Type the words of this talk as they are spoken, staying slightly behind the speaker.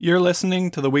You're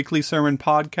listening to the weekly sermon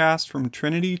podcast from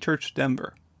Trinity Church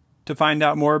Denver. To find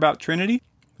out more about Trinity,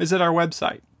 visit our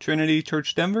website,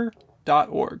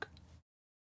 trinitychurchdenver.org.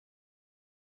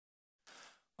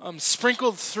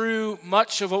 Sprinkled through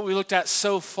much of what we looked at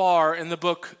so far in the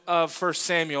book of 1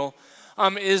 Samuel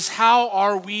is how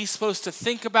are we supposed to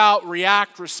think about,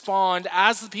 react, respond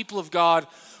as the people of God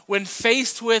when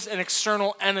faced with an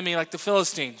external enemy like the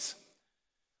Philistines.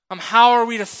 How are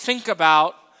we to think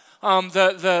about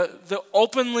the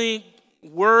openly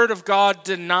word of God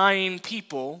denying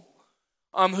people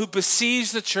who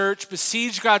besiege the church,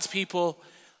 besiege God's people,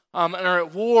 and are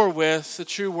at war with the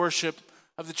true worship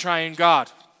of the triune God.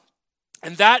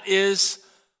 And that is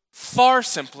far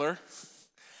simpler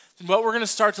than what we're going to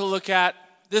start to look at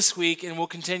this week, and we'll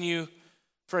continue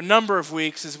for a number of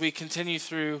weeks as we continue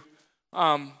through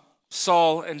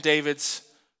Saul and David's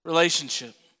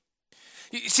relationship.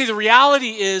 You see, the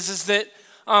reality is that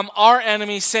our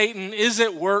enemy, Satan, is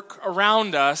at work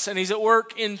around us, and he's at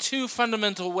work in two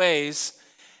fundamental ways.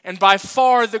 And by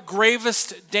far the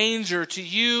gravest danger to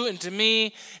you and to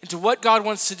me and to what God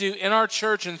wants to do in our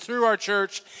church and through our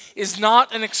church is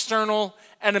not an external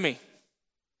enemy.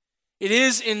 It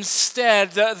is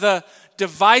instead the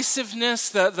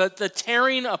divisiveness, the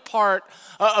tearing apart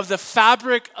of the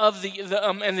fabric of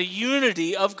and the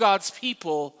unity of God's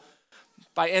people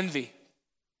by envy.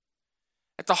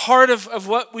 At the heart of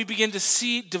what we begin to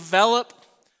see develop,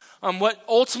 what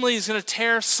ultimately is going to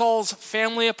tear Saul's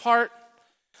family apart,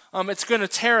 it's going to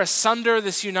tear asunder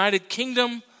this united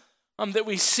kingdom that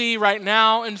we see right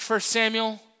now in 1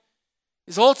 Samuel,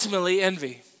 is ultimately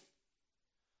envy.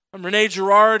 Rene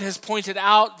Girard has pointed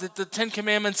out that the Ten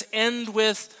Commandments end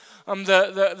with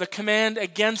the command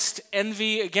against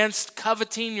envy, against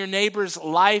coveting your neighbor's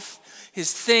life,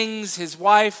 his things, his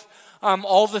wife,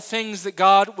 all the things that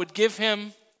God would give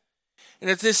him. And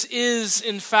that this is,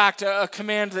 in fact, a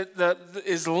command that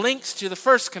is linked to the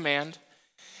first command.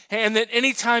 And that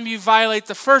anytime you violate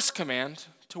the first command,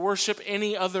 to worship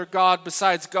any other god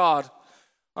besides God,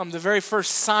 the very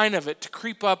first sign of it to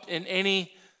creep up in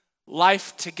any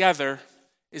life together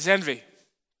is envy.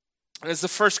 And as the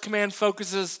first command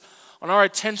focuses on our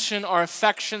attention, our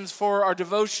affections for our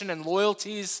devotion and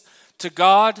loyalties to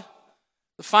God,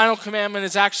 the final commandment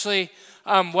is actually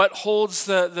what holds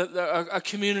a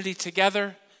community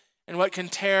together and what can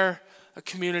tear a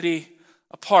community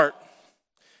apart.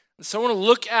 And so I want to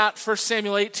look at 1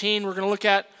 Samuel 18. We're going to look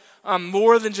at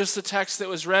more than just the text that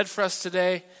was read for us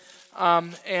today.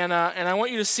 And I want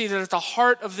you to see that at the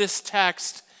heart of this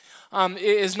text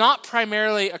is not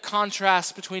primarily a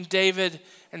contrast between David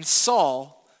and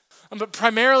Saul, but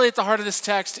primarily at the heart of this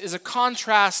text is a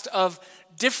contrast of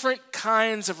different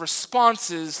kinds of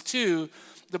responses to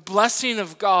the blessing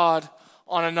of God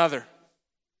on another.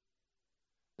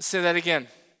 Let's say that again.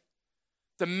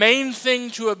 The main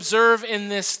thing to observe in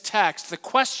this text, the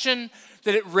question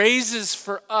that it raises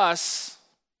for us,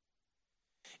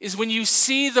 is when you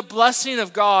see the blessing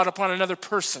of God upon another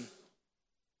person,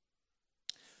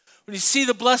 when you see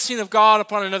the blessing of God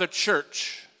upon another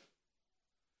church,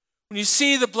 when you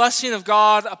see the blessing of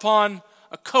God upon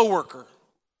a coworker,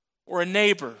 or a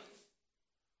neighbor,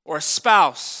 or a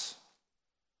spouse,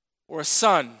 or a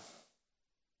son,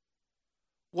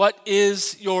 what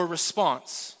is your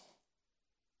response?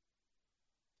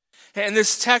 And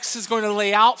this text is going to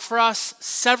lay out for us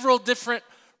several different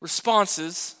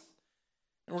responses.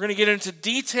 And we're going to get into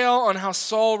detail on how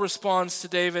Saul responds to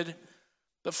David.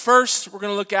 But first, we're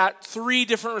going to look at three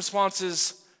different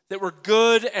responses that were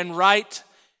good and right,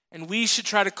 and we should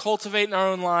try to cultivate in our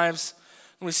own lives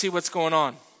when we see what's going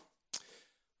on.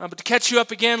 But to catch you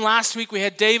up again, last week we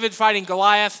had David fighting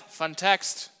Goliath, fun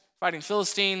text, fighting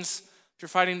Philistines. If you're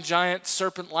fighting giant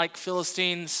serpent-like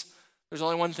Philistines, there's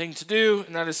only one thing to do,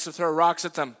 and that is to throw rocks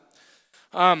at them.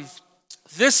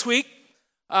 This week,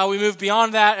 we move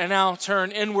beyond that and now turn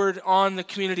inward on the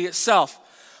community itself.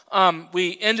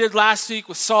 We ended last week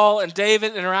with Saul and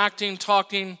David interacting,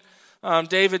 talking,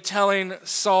 David telling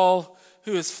Saul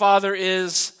who his father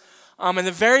is. And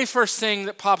the very first thing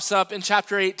that pops up in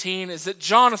chapter 18 is that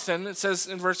Jonathan, it says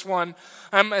in verse 1,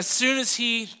 as soon as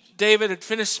David, had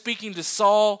finished speaking to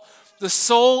Saul, the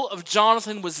soul of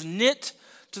Jonathan was knit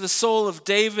to the soul of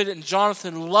David, and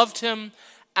Jonathan loved him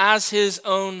as his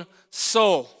own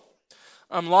soul.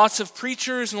 Lots of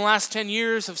preachers in the last 10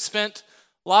 years have spent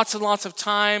lots and lots of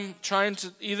time trying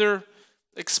to either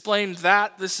explain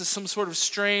that this is some sort of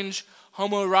strange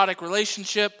homoerotic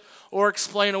relationship, or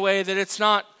explain away that it's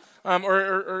not,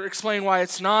 or explain why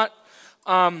it's not.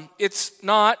 It's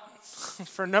not,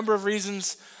 for a number of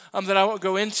reasons that I won't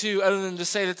go into, other than to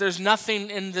say that there's nothing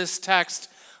in this text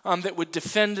that would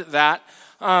defend that.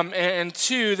 And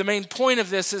two, the main point of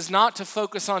this is not to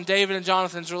focus on David and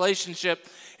Jonathan's relationship.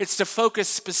 It's to focus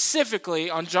specifically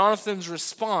on Jonathan's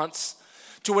response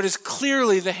to what is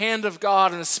clearly the hand of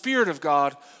God and the Spirit of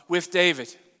God with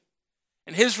David.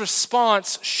 And his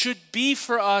response should be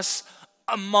for us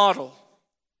a model,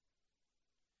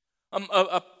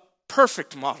 a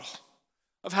perfect model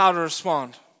of how to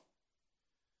respond.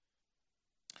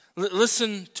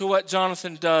 Listen to what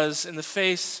Jonathan does in the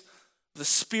face of the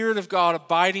Spirit of God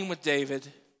abiding with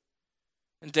David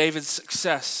and David's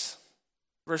success.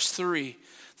 Verse 3,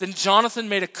 then Jonathan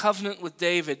made a covenant with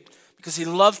David because he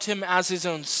loved him as his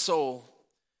own soul.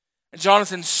 And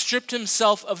Jonathan stripped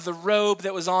himself of the robe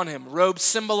that was on him. Robe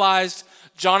symbolized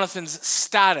Jonathan's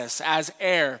status as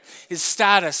heir, his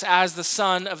status as the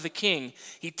son of the king.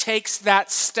 He takes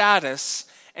that status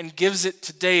and gives it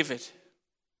to David.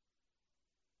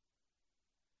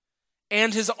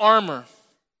 And his armor,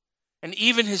 and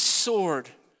even his sword,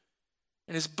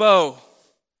 and his bow,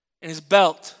 and his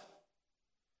belt.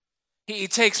 He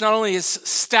takes not only his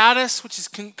status, which is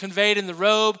conveyed in the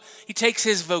robe, he takes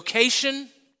his vocation,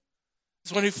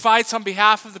 as one who fights on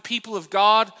behalf of the people of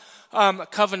God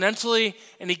covenantally,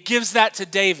 and he gives that to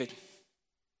David.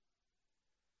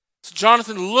 So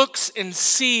Jonathan looks and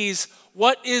sees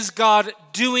what is God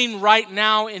doing right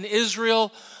now in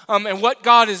Israel. And what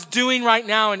God is doing right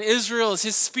now in Israel is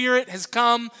his Spirit has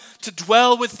come to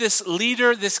dwell with this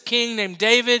leader, this king named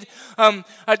David.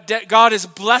 God is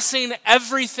blessing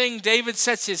everything David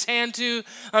sets his hand to.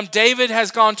 David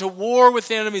has gone to war with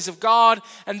the enemies of God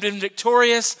and been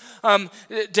victorious.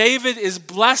 David is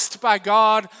blessed by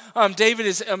God. David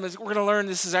is, we're going to learn,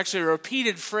 this is actually a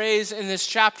repeated phrase in this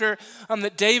chapter,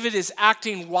 that David is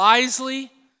acting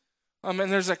wisely. And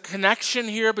there's a connection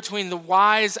here between the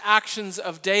wise actions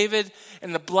of David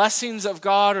and the blessings of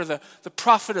God, or the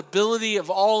profitability of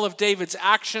all of David's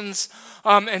actions.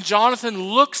 And Jonathan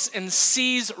looks and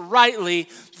sees rightly,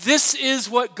 this is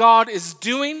what God is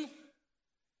doing.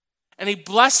 And he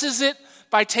blesses it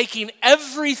by taking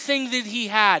everything that he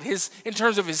had, in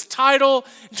terms of his title,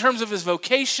 in terms of his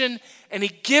vocation, and he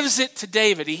gives it to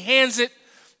David. He hands it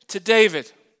to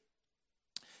David.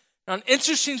 Now, an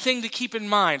interesting thing to keep in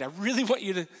mind, I really want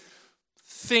you to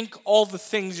think all the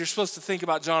things you're supposed to think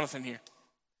about Jonathan here.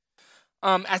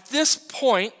 At this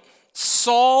point,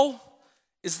 Saul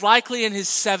is likely in his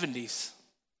 70s.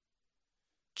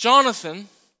 Jonathan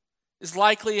is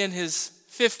likely in his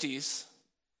 50s.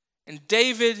 And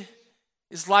David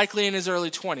is likely in his early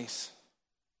 20s.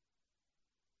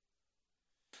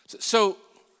 So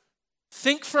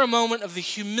think for a moment of the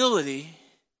humility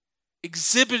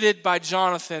exhibited by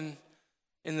Jonathan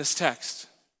in this text.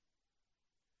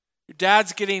 Your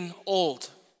dad's getting old.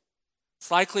 It's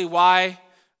likely why,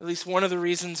 at least one of the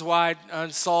reasons why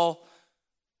Saul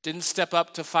didn't step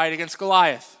up to fight against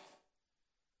Goliath.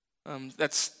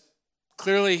 That's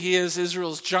clearly he is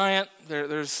Israel's giant.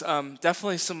 There's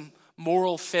definitely some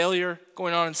moral failure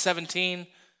going on in 17.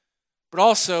 But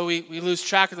also we lose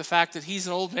track of the fact that he's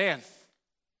an old man.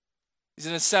 He's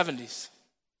in his 70s.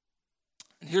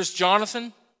 And here's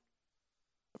Jonathan,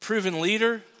 a proven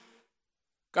leader.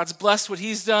 God's blessed what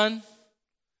he's done.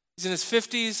 He's in his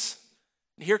 50s.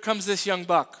 And here comes this young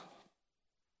buck.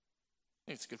 I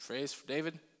think it's a good phrase for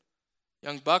David.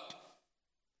 Young buck.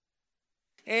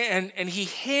 And he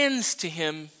hands to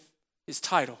him his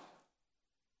title.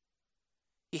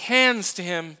 He hands to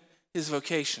him his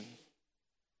vocation.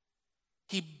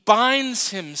 He binds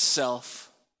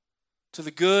himself to the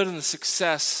good and the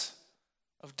success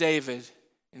of David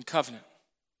in covenant.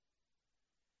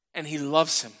 And he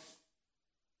loves him.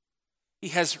 He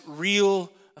has real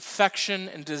affection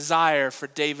and desire for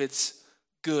David's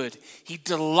good. He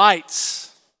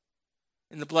delights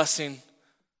in the blessing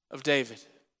of David.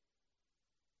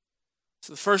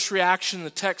 So the first reaction the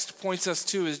text points us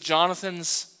to is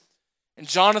Jonathan's. And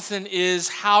Jonathan is,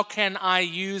 how can I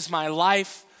use my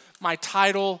life, my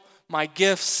title, my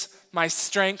gifts, my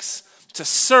strengths to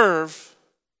serve,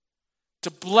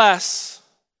 to bless,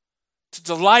 to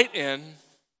delight in,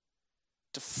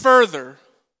 to further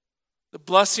the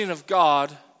blessing of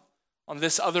God on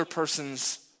this other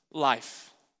person's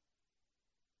life.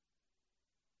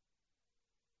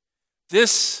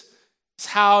 This is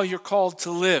how you're called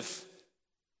to live.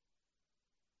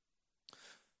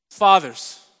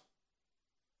 Fathers,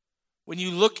 when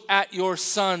you look at your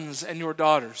sons and your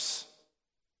daughters,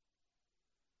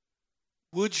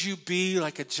 would you be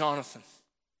like a Jonathan?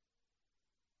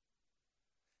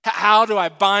 How do I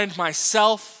bind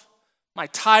myself, my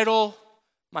title,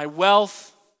 my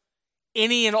wealth,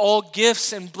 any and all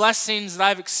gifts and blessings that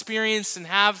I've experienced and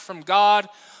have from God,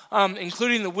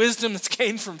 including the wisdom that's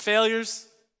gained from failures?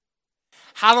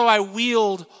 how do I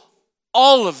wield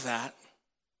all of that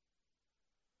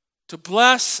to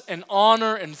bless and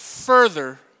honor and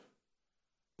further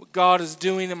what God is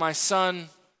doing in my son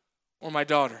or my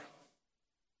daughter?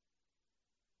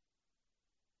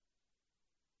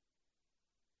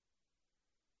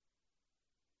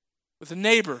 With a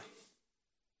neighbor,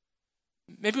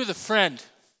 maybe with a friend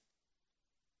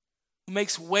who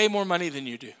makes way more money than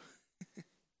you do.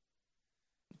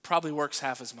 Probably works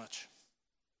half as much.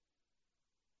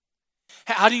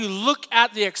 How do you look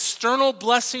at the external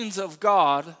blessings of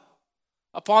God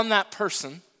upon that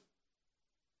person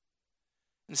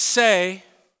and say,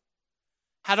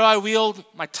 how do I wield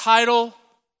my title?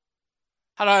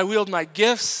 How do I wield my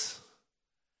gifts?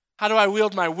 How do I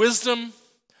wield my wisdom,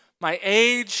 my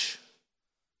age,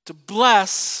 to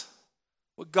bless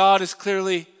what God is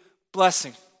clearly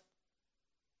blessing?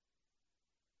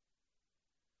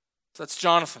 So that's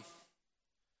Jonathan.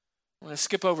 We're going to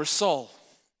skip over Saul.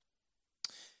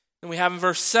 Then we have in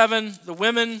verse 7, the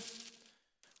women.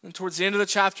 And towards the end of the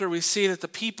chapter, we see that the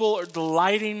people are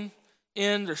delighting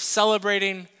in, they're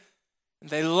celebrating, and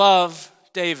they love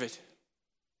David.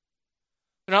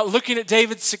 They're not looking at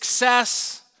David's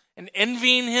success and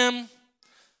envying him.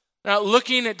 They're not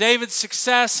looking at David's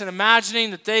success and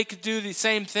imagining that they could do the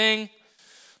same thing.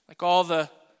 Like all the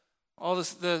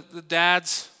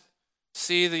dads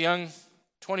see the young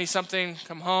 20-something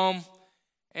come home,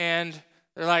 and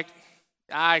they're like,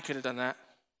 I could have done that.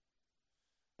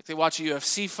 Like they watch a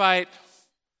UFC fight,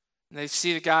 and they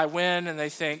see the guy win, and they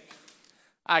think,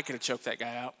 I could have choked that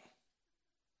guy out.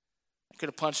 I could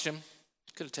have punched him.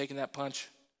 Could have taken that punch.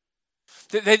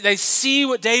 They see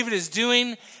what David is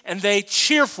doing, and they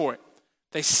cheer for it.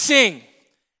 They sing,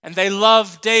 and they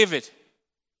love David.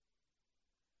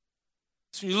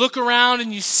 So you look around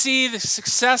and you see the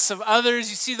success of others.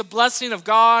 You see the blessing of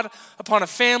God upon a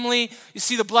family. You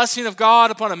see the blessing of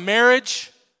God upon a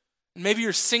marriage. And maybe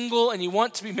you're single and you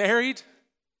want to be married.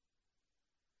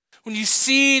 When you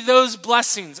see those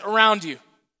blessings around you,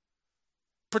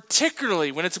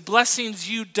 particularly when it's blessings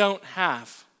you don't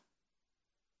have,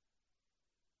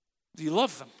 do you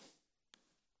love them?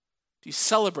 Do you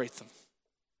celebrate them?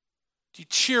 Do you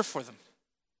cheer for them?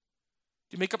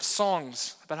 Do you make up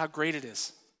songs about how great it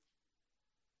is?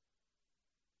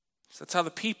 So that's how the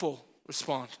people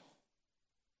respond.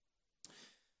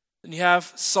 Then you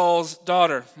have Saul's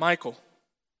daughter, Michal. It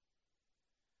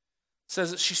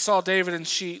says that she saw David and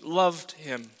she loved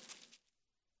him.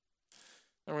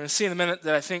 And we're going to see in a minute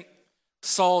that I think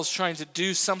Saul's trying to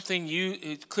do something,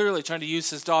 clearly trying to use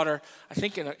his daughter, I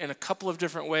think in a couple of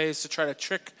different ways to try to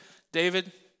trick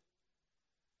David.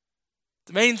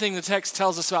 The main thing the text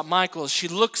tells us about Michal is she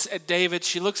looks at David,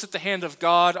 she looks at the hand of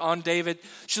God on David,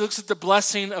 she looks at the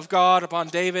blessing of God upon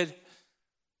David,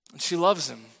 and she loves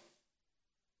him.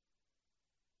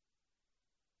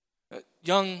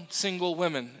 Young single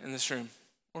women in this room,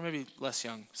 or maybe less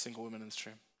young single women in this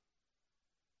room.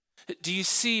 Do you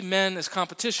see men as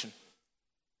competition?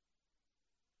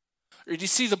 Or do you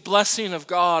see the blessing of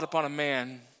God upon a man?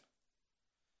 You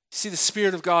see the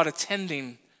Spirit of God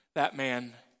attending that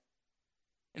man?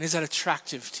 And is that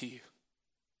attractive to you?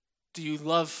 Do you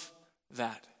love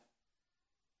that?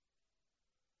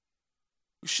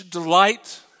 We should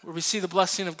delight where we see the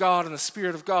blessing of God and the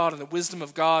Spirit of God and the wisdom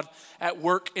of God at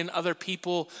work in other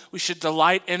people. We should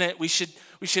delight in it. We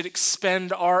should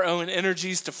expend our own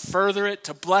energies to further it,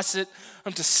 to bless it,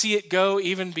 and to see it go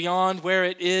even beyond where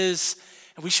it is.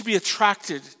 And we should be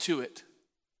attracted to it.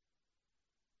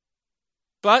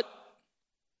 But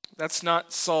that's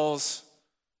not Saul's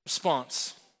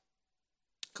response.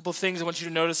 A couple of things I want you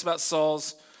to notice about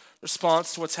Saul's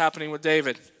response to what's happening with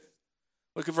David.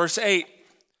 Look at verse 8.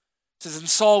 It says, and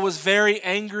Saul was very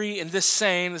angry in this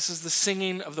saying. This is the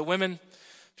singing of the women.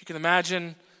 If you can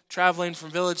imagine traveling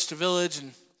from village to village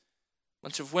and a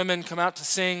bunch of women come out to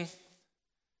sing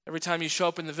every time you show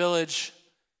up in the village,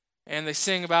 and they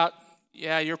sing about,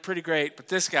 yeah, you're pretty great, but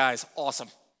this guy's awesome.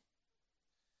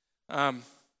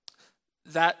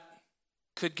 That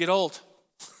could get old.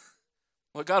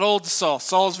 Well, it got old to Saul.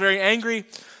 Saul's very angry.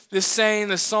 This saying,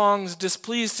 the songs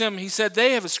displeased him. He said,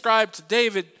 they have ascribed to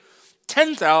David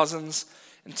 10,000s,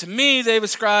 and to me they've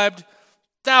ascribed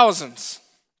thousands.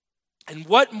 And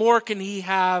what more can he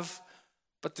have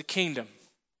but the kingdom?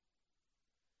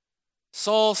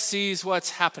 Saul sees what's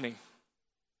happening.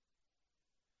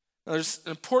 Now, there's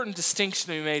an important distinction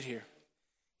to be made here.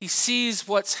 He sees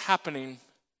what's happening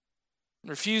and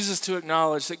refuses to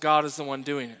acknowledge that God is the one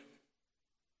doing it.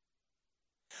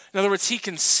 In other words, he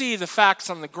can see the facts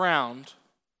on the ground,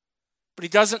 but he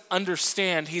doesn't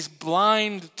understand. He's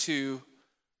blind to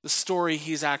the story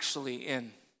he's actually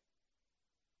in.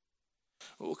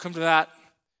 We'll come to that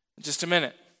in just a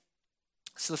minute.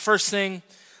 So the first thing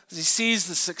is he sees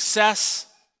the success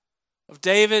of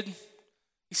David.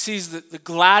 He sees the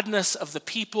gladness of the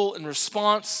people in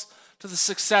response to the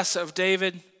success of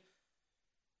David.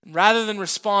 And rather than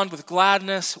respond with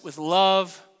gladness, with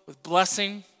love, with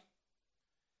blessing,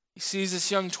 he sees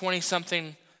this young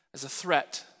 20-something as a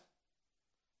threat.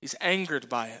 He's angered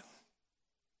by it.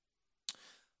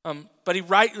 But he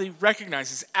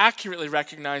accurately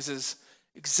recognizes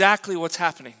exactly what's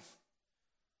happening.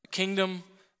 The kingdom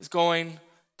is going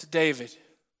to David.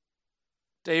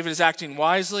 David is acting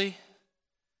wisely.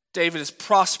 David is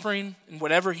prospering in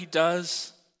whatever he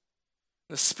does.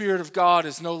 The Spirit of God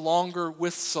is no longer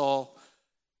with Saul,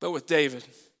 but with David.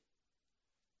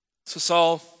 So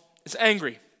Saul is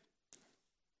angry.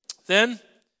 Then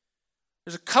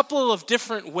there's a couple of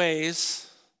different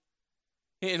ways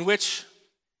in which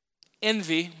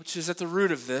envy, which is at the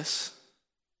root of this,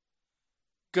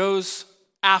 goes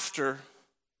after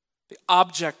the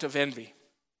object of envy.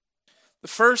 The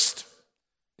first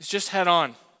is just head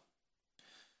on.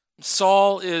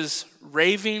 Saul is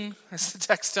raving, as the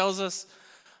text tells us.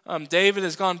 David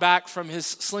has gone back from his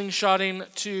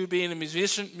slingshotting to being a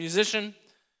musician.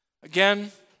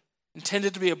 Again,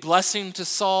 intended to be a blessing to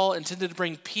Saul, intended to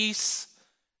bring peace,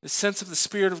 the sense of the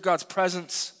Spirit of God's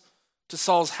presence to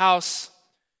Saul's house.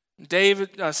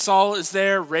 Saul is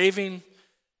there raving,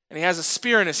 and he has a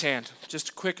spear in his hand. Just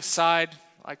a quick aside,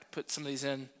 I like to put some of these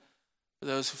in for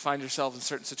those who find yourselves in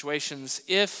certain situations.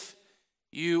 If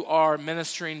you are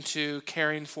ministering to,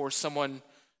 caring for someone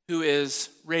who is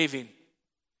raving,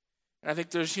 and I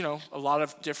think there's, a lot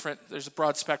of there's a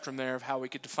broad spectrum there of how we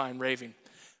could define raving.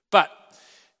 But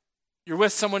you're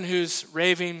with someone who's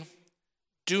raving,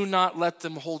 do not let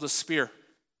them hold a spear.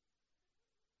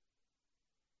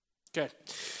 Okay.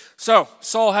 So,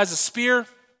 Saul has a spear.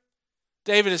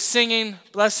 David is singing,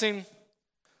 blessing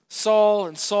Saul,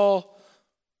 and Saul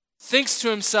thinks to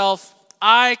himself,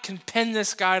 I can pin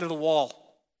this guy to the wall.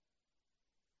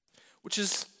 Which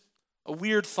is a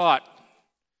weird thought,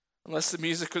 unless the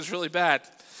music was really bad.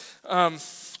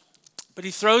 But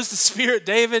he throws the spear at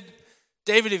David.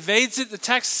 David evades it. The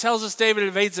text tells us David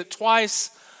evades it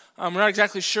twice. We're not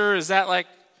exactly sure, is that like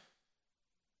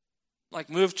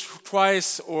moved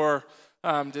twice, or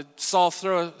did Saul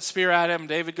throw a spear at him,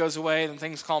 David goes away, then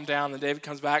things calm down, then David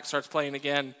comes back, starts playing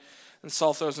again, and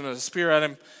Saul throws another spear at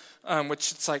him,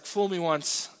 which it's like, fool me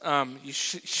once. You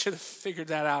should have figured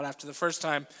that out after the first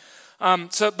time.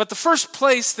 But the first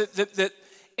place that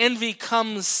envy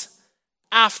comes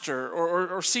after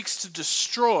or seeks to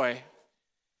destroy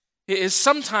is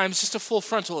sometimes just a full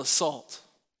frontal assault.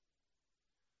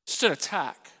 Just an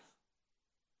attack.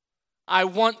 I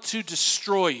want to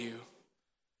destroy you,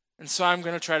 and so I'm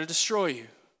going to try to destroy you.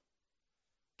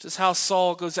 Which is how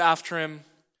Saul goes after him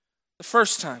the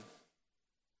first time.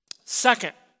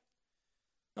 Second,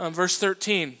 verse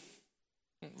 13.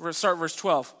 We'll start verse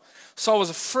 12. Saul was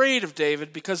afraid of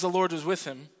David because the Lord was with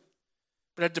him,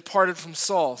 but had departed from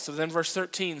Saul. So then verse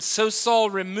 13. So Saul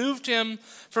removed him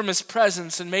from his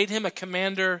presence and made him a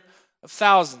commander of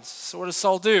thousands. So what does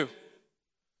Saul do?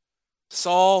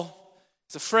 Saul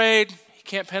is afraid. He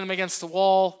can't pin him against the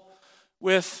wall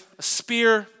with a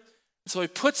spear. So he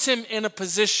puts him in a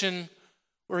position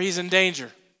where he's in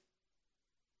danger.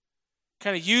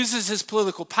 Kind of uses his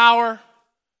political power,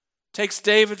 takes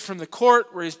David from the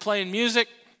court where he's playing music,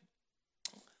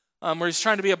 where he's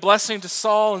trying to be a blessing to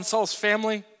Saul and Saul's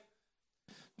family,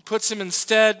 puts him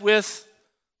instead with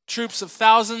troops of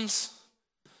thousands.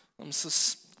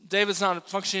 So David's not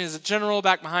functioning as a general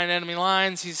back behind enemy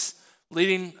lines. He's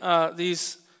leading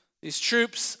these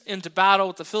troops into battle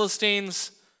with the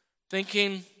Philistines,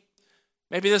 thinking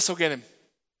maybe this will get him.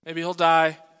 Maybe he'll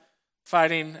die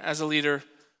fighting as a leader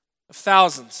of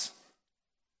thousands.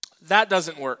 That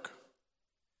doesn't work.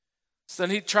 So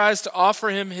then he tries to offer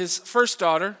him his first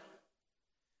daughter.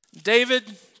 David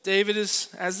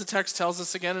is, as the text tells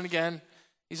us again and again,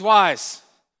 he's wise.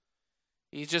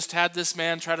 He just had this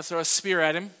man try to throw a spear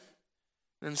at him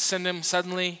and send him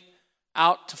suddenly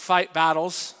out to fight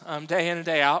battles day in and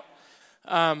day out.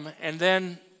 And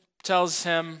then tells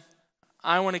him,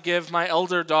 I want to give my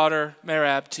elder daughter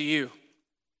Merab to you.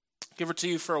 Give her to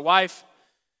you for a wife.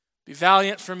 Be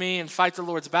valiant for me and fight the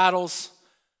Lord's battles.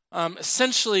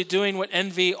 Essentially doing what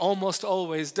envy almost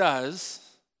always does,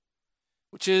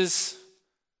 which is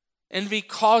envy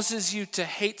causes you to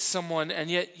hate someone, and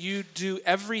yet you do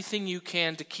everything you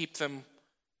can to keep them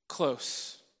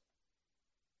close.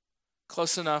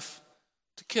 Close enough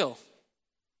to kill.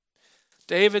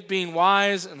 David, being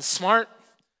wise and smart,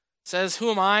 says,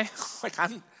 who am I?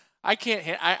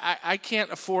 I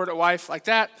can't afford a wife like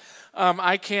that.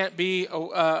 I can't be,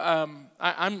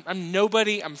 I'm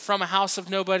nobody. I'm from a house of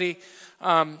nobody.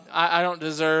 I don't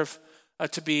deserve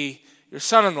to be your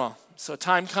son-in-law. So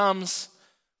time comes.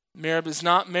 Merab is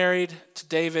not married to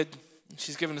David.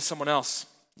 She's given to someone else.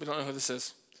 We don't know who this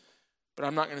is, but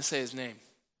I'm not going to say his name.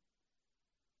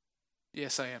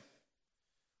 Yes, I am.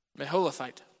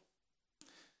 Maholathite.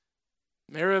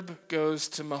 Merab goes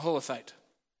to Maholathite,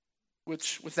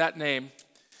 which with that name,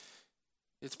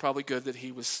 it's probably good that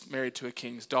he was married to a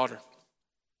king's daughter.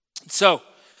 So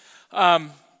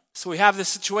we have this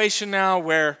situation now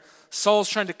where Saul's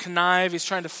trying to connive. He's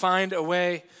trying to find a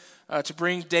way to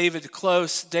bring David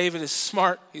close. David is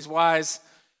smart. He's wise.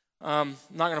 I'm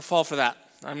not going to fall for that.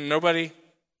 I'm nobody.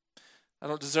 I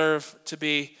don't deserve to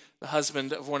be the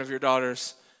husband of one of your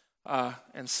daughters.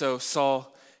 And so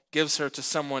Saul gives her to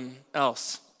someone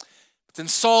else. But then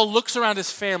Saul looks around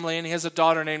his family, and he has a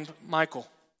daughter named Michal.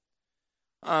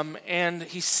 And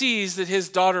he sees that his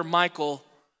daughter Michal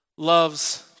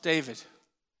loves David.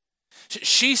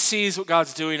 She sees what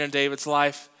God's doing in David's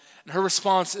life, and her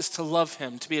response is to love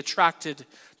him, to be attracted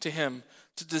to him,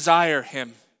 to desire him,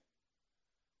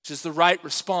 which is the right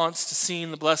response to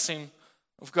seeing the blessing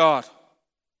of God.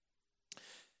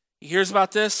 He hears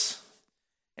about this,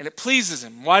 and it pleases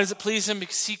him. Why does it please him?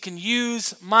 Because he can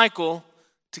use Michal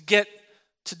to get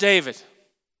to David.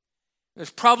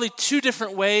 There's probably two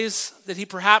different ways that he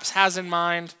perhaps has in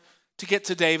mind to get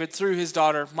to David through his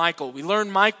daughter Michal. We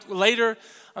learn later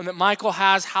that Michal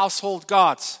has household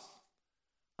gods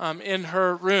in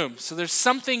her room. So there's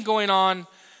something going on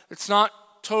that's not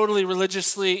totally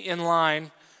religiously in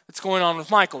line that's going on with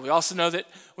Michal. We also know that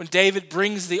when David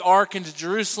brings the ark into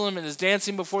Jerusalem and is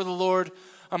dancing before the Lord,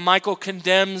 Michal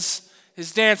condemns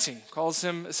his dancing, calls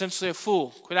him essentially a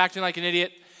fool. Quit acting like an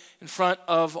idiot in front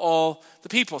of all the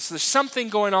people. So there's something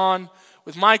going on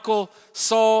with Michal.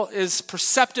 Saul is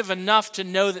perceptive enough to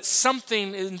know that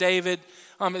something in David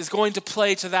is going to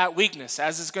play to that weakness,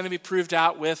 as is going to be proved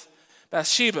out with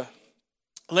Bathsheba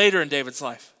later in David's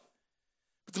life.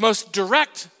 But the most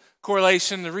direct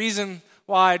correlation, the reason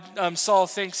why Saul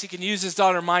thinks he can use his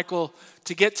daughter Michal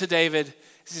to get to David,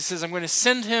 is he says, I'm going to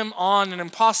send him on an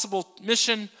impossible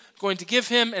mission. I'm going to give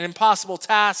him an impossible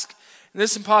task. And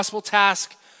this impossible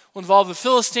task will involve the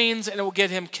Philistines, and it will get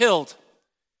him killed.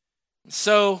 And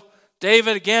so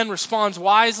David again responds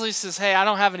wisely, says, hey, I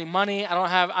don't have any money.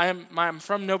 I'm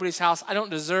from nobody's house. I don't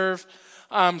deserve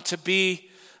to be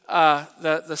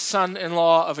the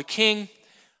son-in-law of a king.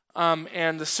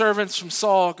 And the servants from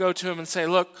Saul go to him and say,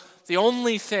 look, the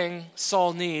only thing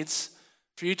Saul needs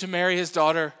for you to marry his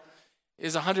daughter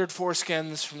is 100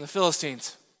 foreskins from the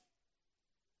Philistines.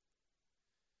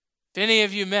 If any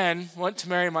of you men want to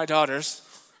marry my daughters,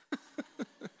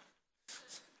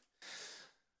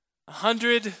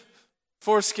 100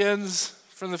 foreskins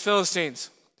from the Philistines.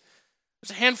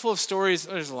 There's a handful of stories.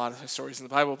 There's a lot of stories in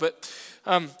the Bible, but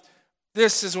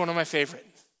this is one of my favorite.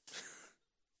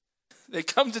 They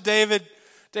come to David.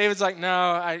 David's like, no,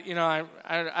 I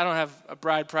don't have a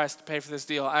bride price to pay for this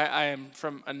deal. I am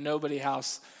from a nobody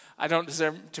house. I don't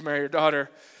deserve to marry your daughter.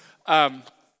 And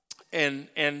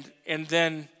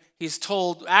then he's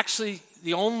told, actually,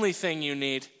 the only thing you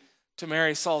need to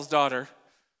marry Saul's daughter,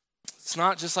 it's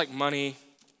not just like money.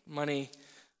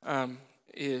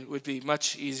 It would be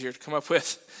much easier to come up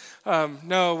with.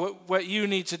 No, what you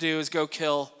need to do is go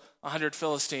kill 100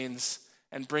 Philistines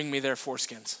and bring me their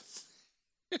foreskins.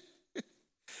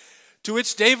 To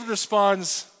which David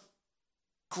responds,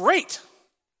 great.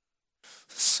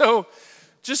 So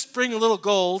just bring a little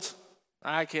gold.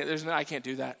 I can't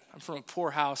do that. I'm from a poor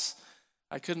house.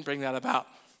 I couldn't bring that about.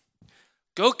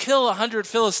 Go kill 100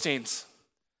 Philistines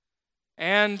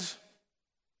and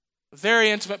a very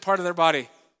intimate part of their body.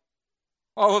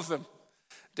 All of them.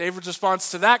 David's response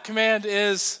to that command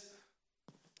is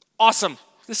awesome.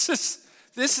 This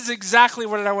is exactly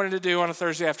what I wanted to do on a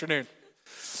Thursday afternoon.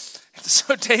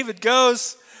 So David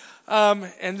goes,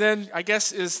 and then I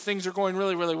guess things are going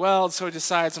really, really well, so he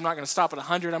decides I'm not going to stop at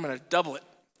 100, I'm going to double it.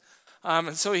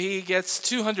 And so he gets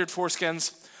 200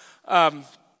 foreskins,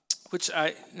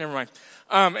 never mind.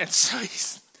 And so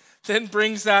he then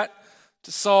brings that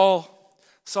to Saul.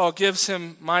 Saul gives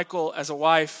him Michal as a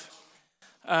wife,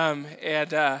 and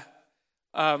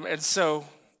so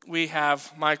we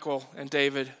have Michal and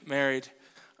David married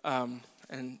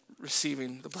and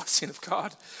receiving the blessing of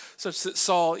God, such that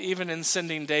Saul, even in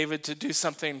sending David to do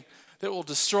something that will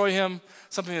destroy him,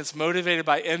 something that's motivated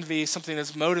by envy, something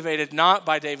that's motivated not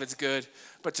by David's good,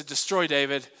 but to destroy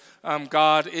David,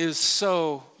 God is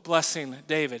so blessing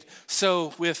David,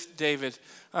 so with David,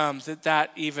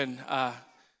 that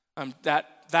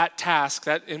task,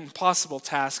 that impossible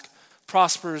task,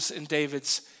 prospers in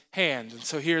David's hand. And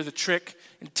so here the trick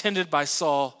intended by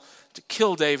Saul to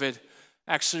kill David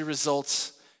actually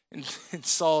results in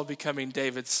Saul becoming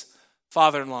David's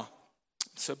father-in-law.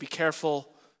 So be careful,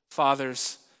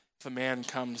 fathers, if a man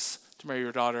comes to marry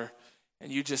your daughter and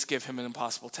you just give him an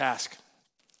impossible task.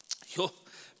 You'll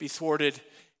be thwarted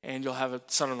and you'll have a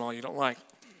son-in-law you don't like.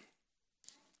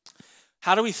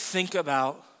 How do we think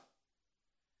about,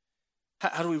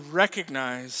 how do we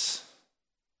recognize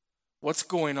what's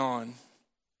going on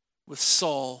with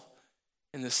Saul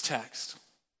in this text?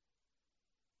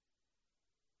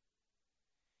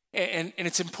 And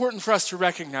it's important for us to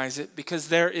recognize it because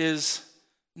there is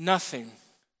nothing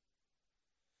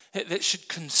that should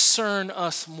concern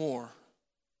us more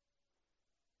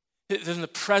than the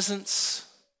presence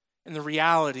and the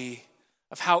reality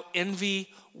of how envy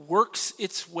works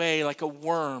its way like a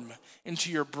worm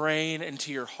into your brain and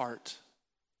to your heart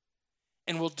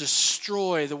and will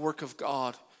destroy the work of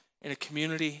God in a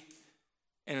community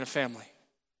and in a family.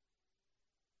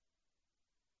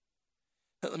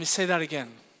 Let me say that again.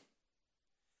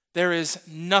 There is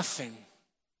nothing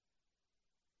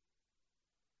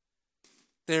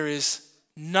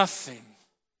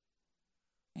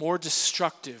more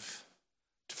destructive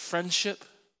to friendship,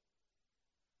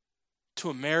 to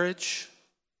a marriage,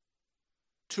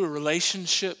 to a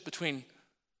relationship between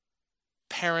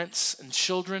parents and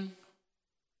children.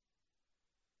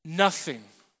 Nothing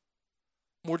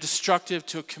more destructive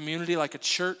to a community like a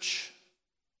church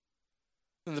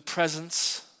than the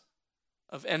presence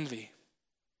of envy.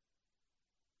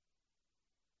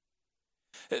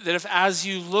 That if as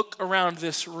you look around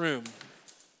this room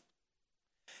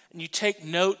and you take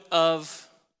note of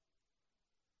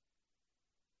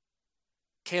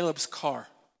Caleb's car.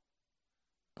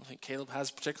 I don't think Caleb has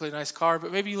a particularly nice car,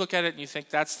 but maybe you look at it and you think,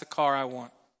 that's the car I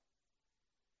want.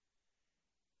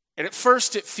 And at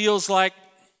first it feels like,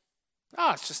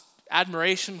 it's just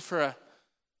admiration for a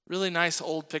really nice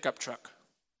old pickup truck.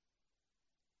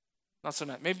 Not so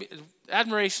nice. Maybe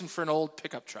admiration for an old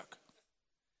pickup truck.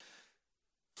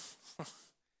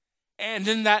 And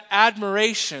then that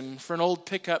admiration for an old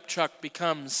pickup truck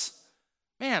becomes,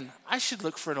 man, I should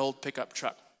look for an old pickup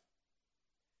truck.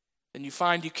 And you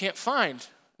find you can't find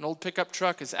an old pickup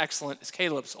truck as excellent as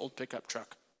Caleb's old pickup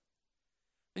truck.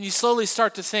 And you slowly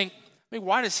start to think,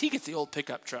 why does he get the old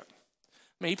pickup truck?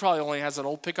 He probably only has an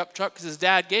old pickup truck because his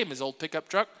dad gave him his old pickup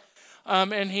truck.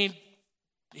 And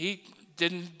he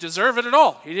didn't deserve it at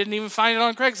all. He didn't even find it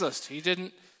on Craigslist. He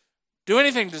didn't do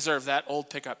anything to deserve that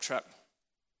old pickup truck.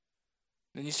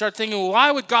 And you start thinking, well, why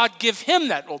would God give him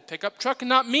that old pickup truck and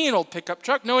not me an old pickup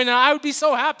truck, knowing that I would be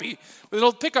so happy with an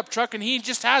old pickup truck and he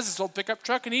just has this old pickup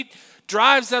truck and he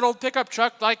drives that old pickup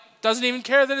truck like doesn't even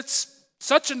care that it's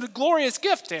such a glorious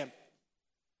gift to him.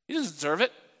 He doesn't deserve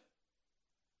it.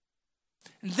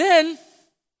 And then,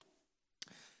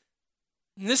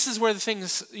 and this is where the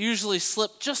things usually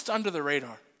slip just under the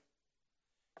radar.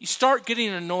 You start getting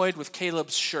annoyed with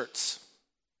Caleb's shirts.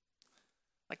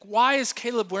 Like, why is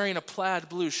Caleb wearing a plaid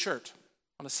blue shirt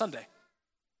on a Sunday?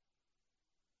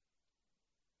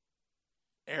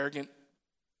 Arrogant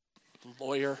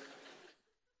lawyer.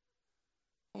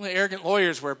 Only arrogant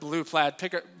lawyers wear blue plaid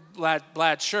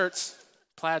shirts.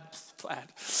 Plaid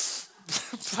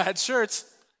shirts.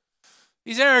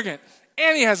 He's arrogant.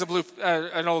 And he has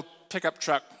an old pickup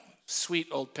truck. Sweet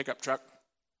old pickup truck.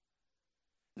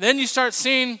 Then you start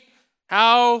seeing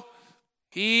how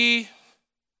he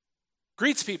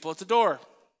greets people at the door.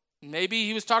 Maybe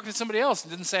he was talking to somebody else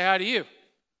and didn't say hi to you.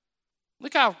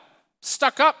 Look how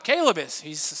stuck up Caleb is.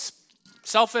 He's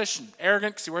selfish and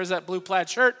arrogant because he wears that blue plaid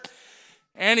shirt.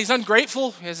 And he's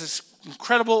ungrateful. He has this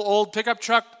incredible old pickup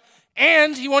truck.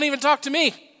 And he won't even talk to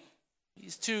me.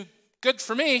 He's too good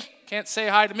for me. Can't say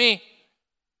hi to me.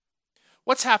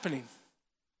 What's happening?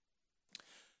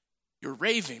 You're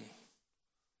raving.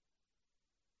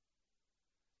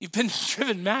 You've been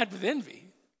driven mad with envy.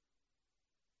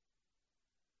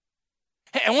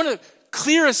 And one of the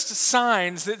clearest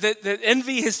signs that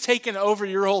envy has taken over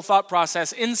your whole thought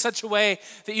process in such a way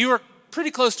that you are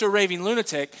pretty close to a raving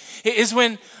lunatic is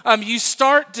when you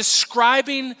start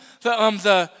describing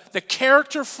the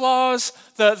character flaws,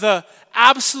 the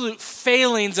absolute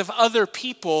failings of other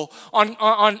people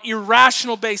on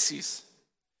irrational bases.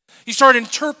 You start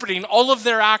interpreting all of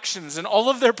their actions and all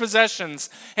of their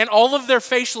possessions and all of their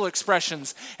facial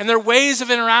expressions and their ways of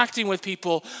interacting with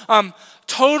people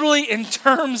totally in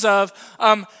terms of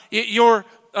your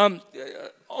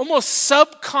almost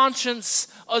subconscious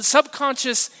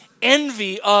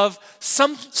envy of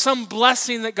some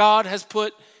blessing that God has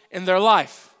put in their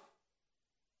life.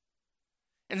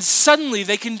 And suddenly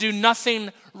they can do nothing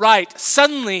right.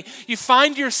 Suddenly you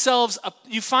find yourself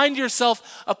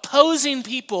opposing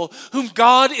people whom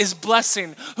God is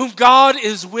blessing, whom God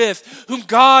is with, whom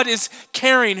God is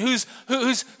carrying, whose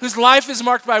life is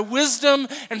marked by wisdom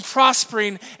and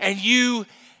prospering, and you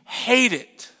hate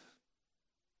it.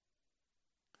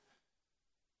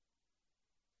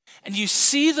 And you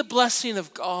see the blessing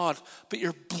of God, but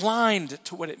you're blind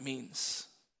to what it means.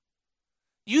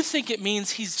 You think it means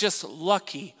he's just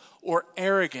lucky or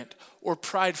arrogant or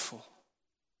prideful.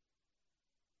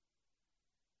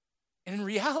 And in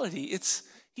reality,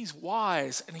 he's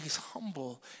wise and he's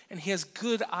humble and he has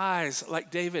good eyes like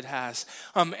David has.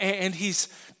 And he's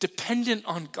dependent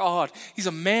on God. He's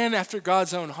a man after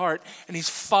God's own heart and he's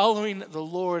following the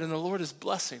Lord and the Lord is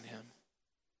blessing him.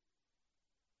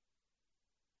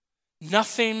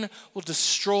 Nothing will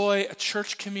destroy a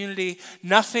church community.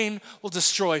 Nothing will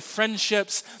destroy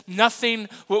friendships. Nothing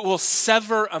will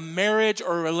sever a marriage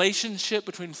or a relationship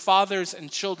between fathers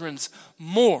and children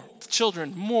more.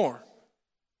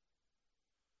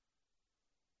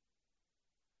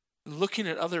 Looking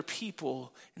at other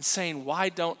people and saying, why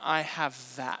don't I have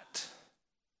that?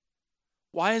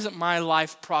 Why isn't my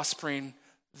life prospering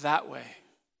that way?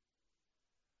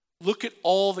 Look at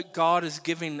all that God is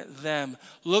giving them.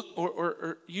 Look,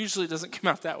 or usually it doesn't come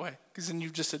out that way because then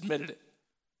you've just admitted it.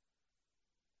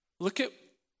 Look at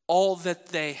all that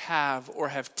they have or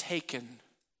have taken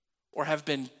or have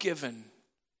been given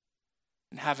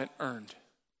and haven't earned.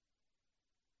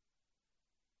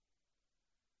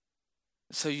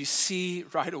 So you see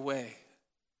right away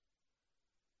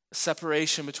a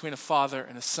separation between a father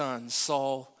and a son,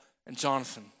 Saul and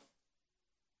Jonathan.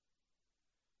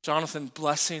 Jonathan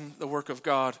blessing the work of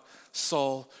God,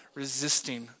 Saul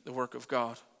resisting the work of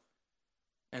God.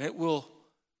 And it will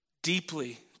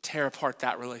deeply tear apart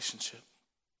that relationship.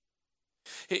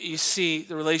 You see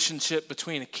the relationship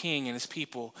between a king and his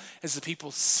people as the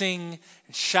people sing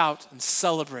and shout and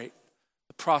celebrate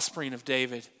the prospering of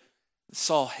David. And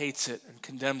Saul hates it and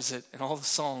condemns it, and all the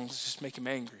songs just make him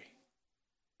angry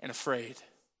and afraid.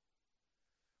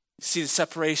 You see the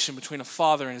separation between a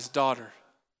father and his daughter.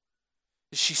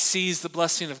 She sees the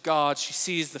blessing of God. She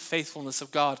sees the faithfulness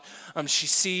of God. She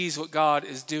sees what God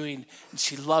is doing, and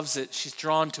she loves it. She's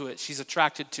drawn to it. She's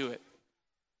attracted to it.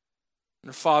 And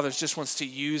her father just wants to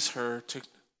use her to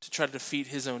try to defeat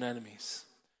his own enemies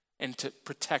and to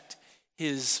protect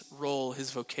his role,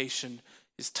 his vocation,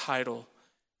 his title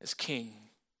as king.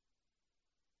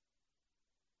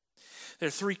 There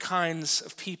are three kinds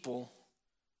of people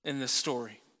in this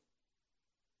story.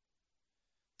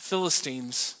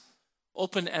 Philistines,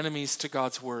 open enemies to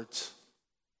God's words.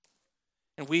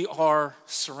 And we are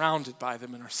surrounded by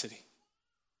them in our city.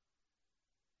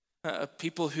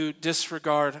 People who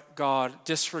disregard God,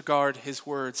 disregard his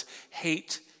words,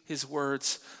 hate his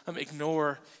words,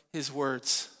 ignore his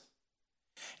words.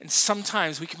 And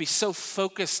sometimes we can be so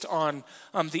focused on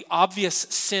the obvious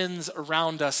sins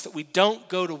around us that we don't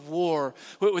go to war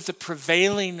with the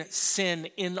prevailing sin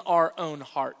in our own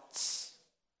hearts.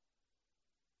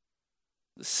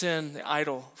 The sin, the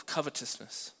idol of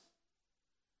covetousness.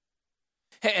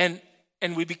 And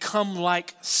we become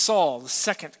like Saul, the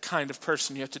second kind of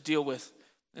person you have to deal with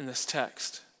in this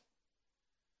text.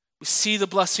 We see the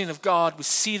blessing of God. We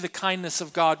see the kindness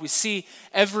of God. We see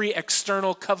every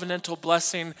external covenantal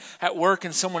blessing at work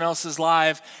in someone else's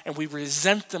life, and we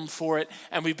resent them for it,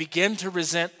 and we begin to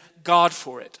resent God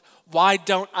for it. Why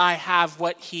don't I have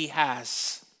what he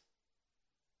has?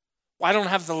 Why don't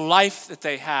I have the life that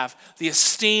they have, the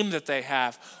esteem that they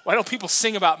have? Why don't people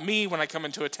sing about me when I come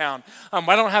into a town?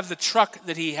 Why don't I have the truck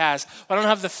that he has? Why don't I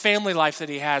have the family life that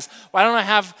he has? Why don't I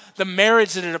have the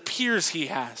marriage that it appears he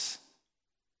has?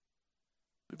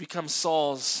 We become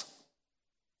Saul's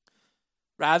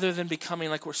rather than becoming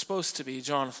like we're supposed to be,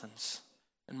 Jonathan's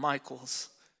and Michael's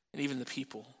and even the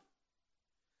people.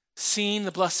 Seeing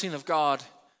the blessing of God,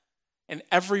 and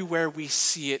everywhere we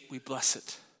see it, we bless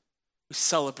it. We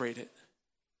celebrate it.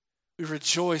 We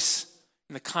rejoice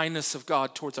in the kindness of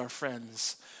God towards our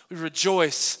friends. We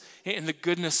rejoice in the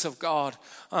goodness of God,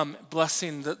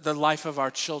 blessing the life of our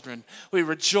children. We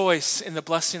rejoice in the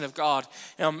blessing of God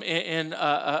in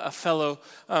a fellow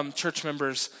church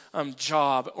member's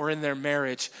job or in their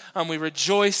marriage. We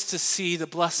rejoice to see the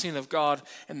blessing of God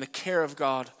and the care of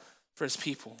God for his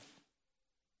people.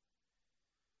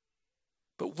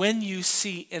 But when you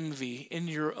see envy in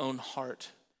your own heart,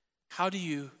 how do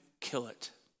you kill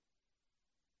it?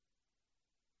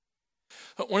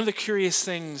 One of the curious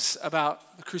things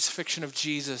about the crucifixion of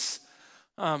Jesus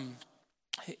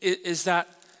is that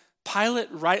Pilate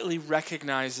rightly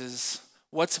recognizes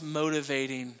what's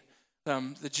motivating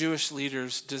the Jewish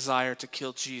leaders' desire to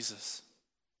kill Jesus.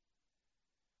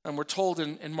 And we're told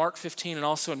in Mark 15 and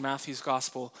also in Matthew's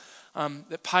gospel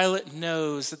that Pilate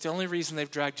knows that the only reason they've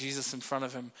dragged Jesus in front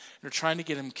of him and are trying to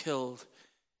get him killed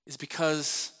is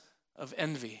because of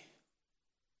envy.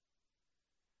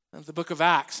 The book of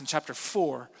Acts in chapter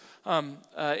 4,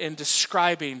 in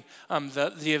describing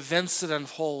the events that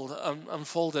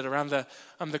unfolded around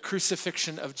the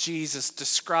crucifixion of Jesus,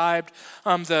 described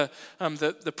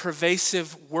the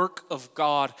pervasive work of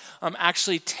God,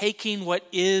 actually taking what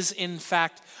is in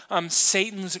fact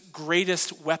Satan's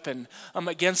greatest weapon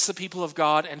against the people of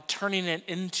God and turning it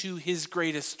into his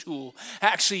greatest tool,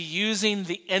 actually using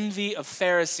the envy of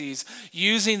Pharisees,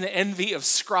 using the envy of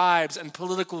scribes and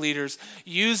political leaders,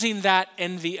 using that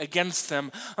envy against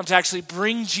them to actually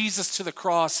bring Jesus to the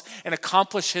cross and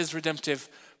accomplish his redemptive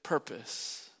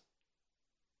purpose.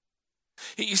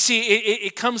 You see,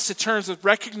 it comes to terms with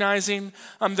recognizing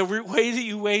the way that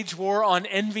you wage war on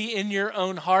envy in your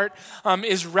own heart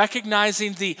is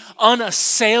recognizing the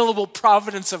unassailable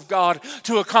providence of God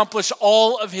to accomplish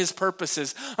all of his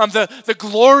purposes. The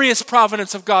glorious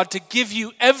providence of God to give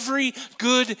you every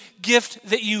good gift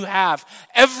that you have,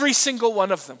 every single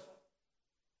one of them.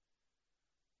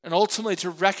 And ultimately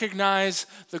to recognize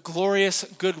the glorious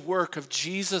good work of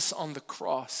Jesus on the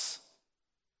cross.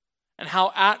 And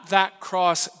how at that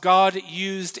cross, God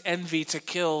used envy to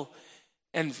kill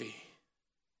envy.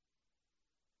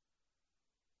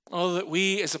 Oh, that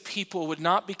we as a people would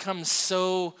not become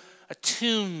so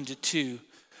attuned to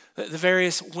the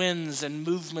various winds and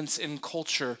movements in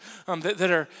culture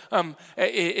that are,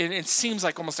 it seems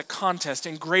like almost a contest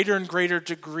in greater and greater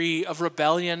degree of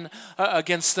rebellion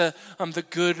against the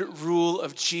good rule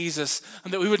of Jesus.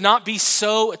 That we would not be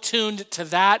so attuned to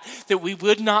that we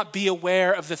would not be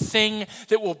aware of the thing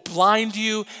that will blind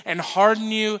you and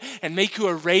harden you and make you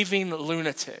a raving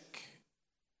lunatic.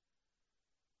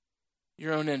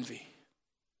 Your own envy.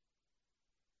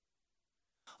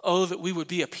 Oh, that we would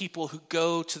be a people who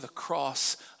go to the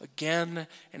cross again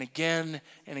and again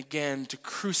and again to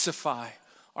crucify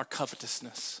our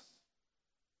covetousness,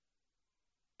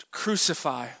 to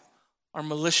crucify our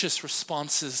malicious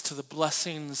responses to the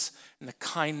blessings and the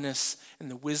kindness and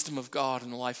the wisdom of God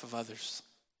in the life of others.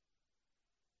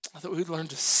 That we would learn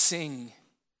to sing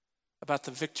about the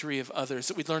victory of others,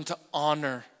 that we'd learn to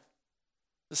honor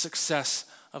the success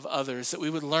of others, that we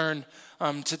would learn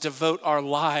to devote our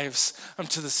lives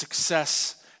to the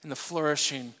success and the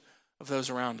flourishing of those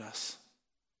around us.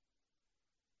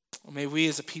 May we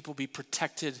as a people be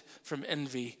protected from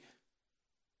envy,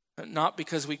 not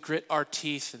because we grit our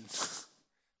teeth and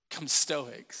become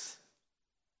stoics,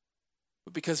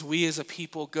 but because we as a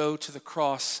people go to the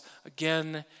cross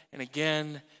again and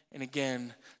again and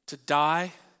again to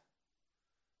die,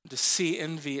 to see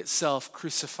envy itself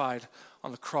crucified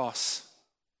on the cross,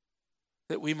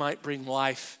 that we might bring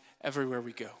life everywhere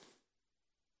we go.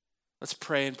 Let's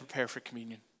pray and prepare for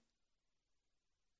communion.